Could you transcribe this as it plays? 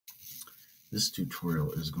This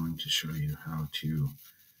tutorial is going to show you how to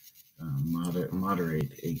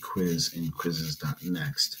moderate a quiz in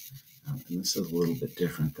Quizzes.Next. And this is a little bit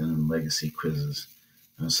different than in legacy quizzes.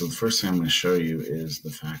 So the first thing I'm going to show you is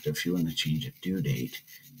the fact if you want to change a due date,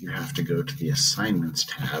 you have to go to the Assignments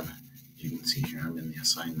tab. You can see here I'm in the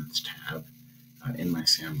Assignments tab in my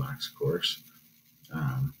Sandbox course.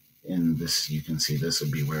 In this, you can see this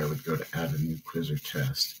would be where I would go to add a new quiz or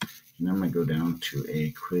test. And I'm going to go down to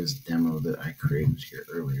a quiz demo that I created here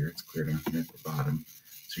earlier. It's clear down here at the bottom.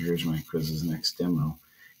 So here's my Quizzes.Next demo.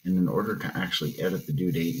 And in order to actually edit the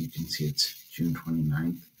due date, you can see it's June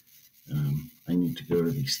 29th. I need to go to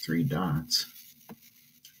these three dots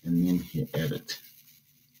and then hit edit.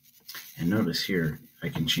 And notice here, I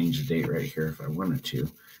can change the date right here if I wanted to,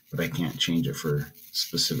 but I can't change it for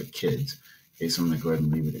specific kids. Okay, so I'm going to go ahead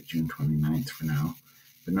and leave it at June 29th for now.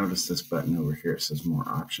 But notice this button over here, it says more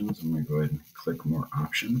options. I'm going to go ahead and click more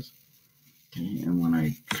options. Okay, and when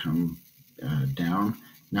I come down,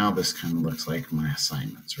 now this kind of looks like my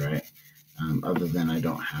assignments, right? Other than I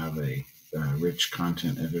don't have a rich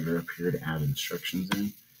content editor up here to add instructions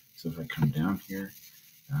in. So if I come down here,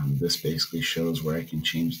 this basically shows where I can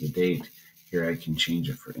change the date. Here I can change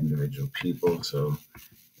it for individual people. So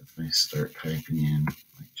if I start typing in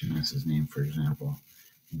like Janice's name, for example,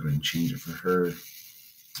 I'm going to change it for her.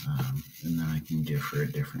 And then I can give her a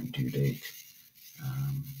different due date.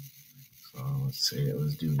 So let's say it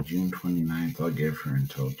was due June 29th. I'll give her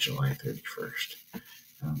until July 31st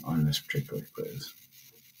on this particular quiz.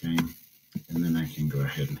 Okay, and then I can go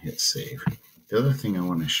ahead and hit save. The other thing I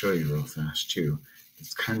want to show you real fast too,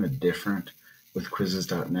 it's kind of different with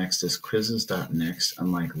Quizzes.Next is Quizzes.Next,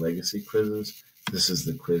 unlike legacy quizzes, this is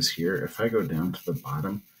the quiz here. If I go down to the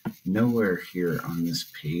bottom, nowhere here on this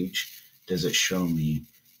page does it show me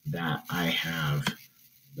that I have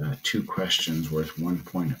 2 questions worth 1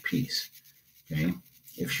 point apiece. Okay,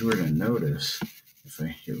 if you were to notice, if I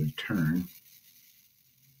hit return,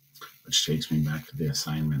 which takes me back to the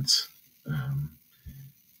assignments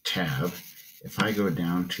tab, if I go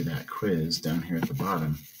down to that quiz down here at the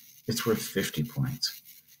bottom, it's worth 50 points.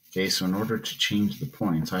 Okay, so in order to change the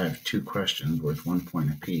points, I have 2 questions worth 1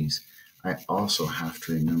 point apiece. I also have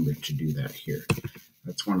to remember to do that here.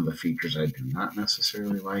 That's one of the features I do not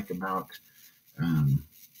necessarily like about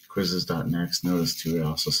Quizzes.Next. Notice too, it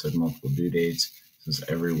also said multiple due dates. It says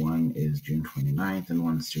everyone is June 29th and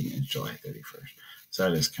one student is July 31st. So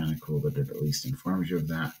that is kind of cool that it at least informs you of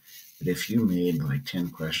that. But if you made like 10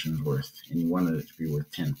 questions worth and you wanted it to be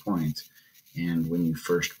worth 10 points, and when you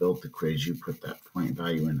first built the quiz, you put that point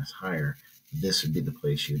value in as higher, this would be the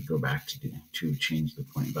place you would go back to change the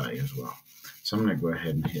point value as well. So I'm going to go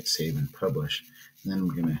ahead and hit save and publish. And then I'm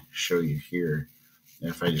going to show you here,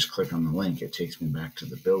 if I just click on the link, it takes me back to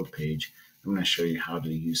the build page. I'm going to show you how to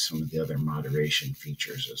use some of the other moderation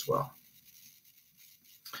features as well.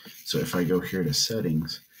 So if I go here to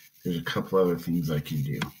settings, there's a couple other things I can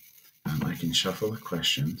do. I can shuffle the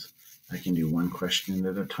questions. I can do 1 question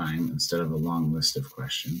at a time instead of a long list of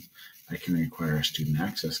questions. I can require a student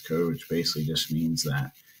access code, which basically just means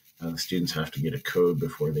that the students have to get a code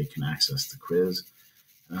before they can access the quiz.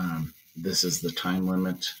 This is the time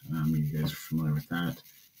limit. You guys are familiar with that.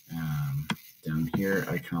 Down here,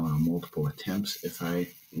 I can allow multiple attempts if I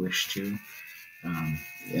wish to.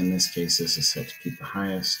 In this case, this is set to keep the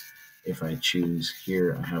highest. If I choose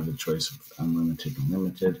here, I have the choice of unlimited and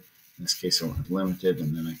limited. In this case, I want limited,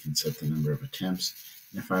 and then I can set the number of attempts.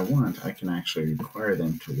 And if I want, I can actually require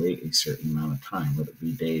them to wait a certain amount of time, whether it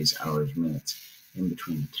be days, hours, minutes, in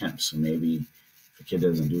between attempts. So maybe if a kid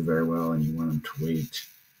doesn't do very well and you want them to wait,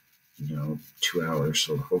 2 hours,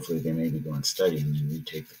 so hopefully they maybe go and study and then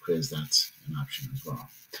retake the quiz, that's an option as well.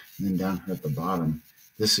 And then down here at the bottom,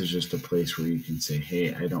 this is just a place where you can say,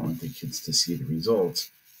 hey, I don't want the kids to see the results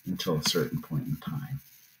until a certain point in time.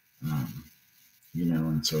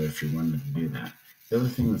 And so if you wanted to do that. The other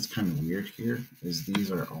thing that's kind of weird here is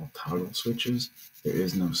these are all toggle switches. There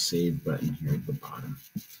is no save button here at the bottom.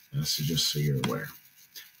 So just so you're aware.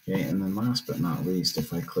 Okay, and then last but not least,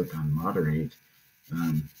 if I click on moderate,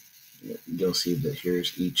 you'll see that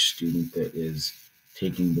here's each student that is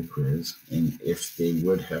taking the quiz. And if they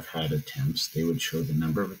would have had attempts, they would show the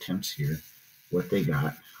number of attempts here, what they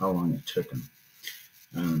got, how long it took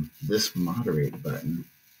them. This moderate button,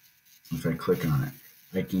 if I click on it,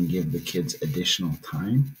 I can give the kids additional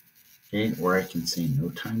time, okay, or I can say no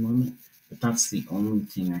time limit, but that's the only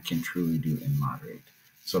thing I can truly do in moderate.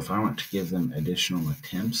 So if I want to give them additional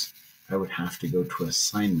attempts, I would have to go to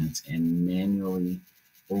assignments and manually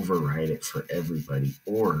override it for everybody,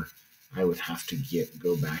 or I would have to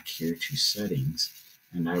go back here to settings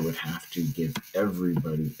and I would have to give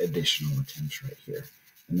everybody additional attempts right here.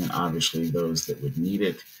 And then obviously those that would need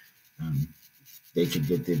it, they could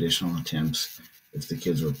get the additional attempts. If the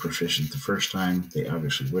kids were proficient the first time, they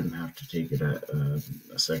obviously wouldn't have to take it a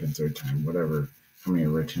second, third time, whatever, how many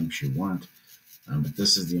attempts you want. But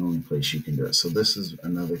this is the only place you can do it. So this is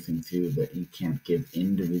another thing too, that you can't give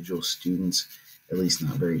individual students, at least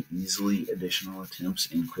not very easily, additional attempts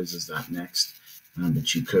in Quizzes.Next.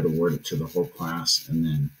 But you could award it to the whole class and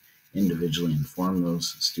then individually inform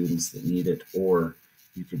those students that need it, or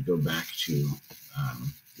you could go back to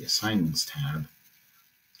the assignments tab,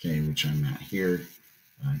 okay, which I'm at here.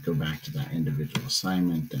 Go back to that individual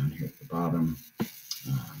assignment down here at the bottom,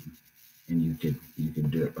 and you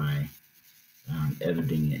could do it by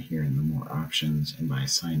editing it here in the more options and by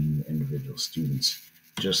assigning the individual students,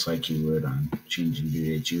 just like you would on changing due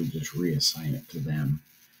dates. You would just reassign it to them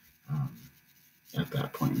at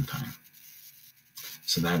that point in time.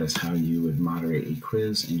 So that is how you would moderate a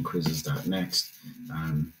quiz in Quizzes.Next,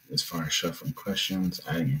 as far as shuffling questions,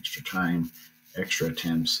 adding extra time, extra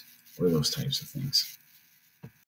attempts, or those types of things.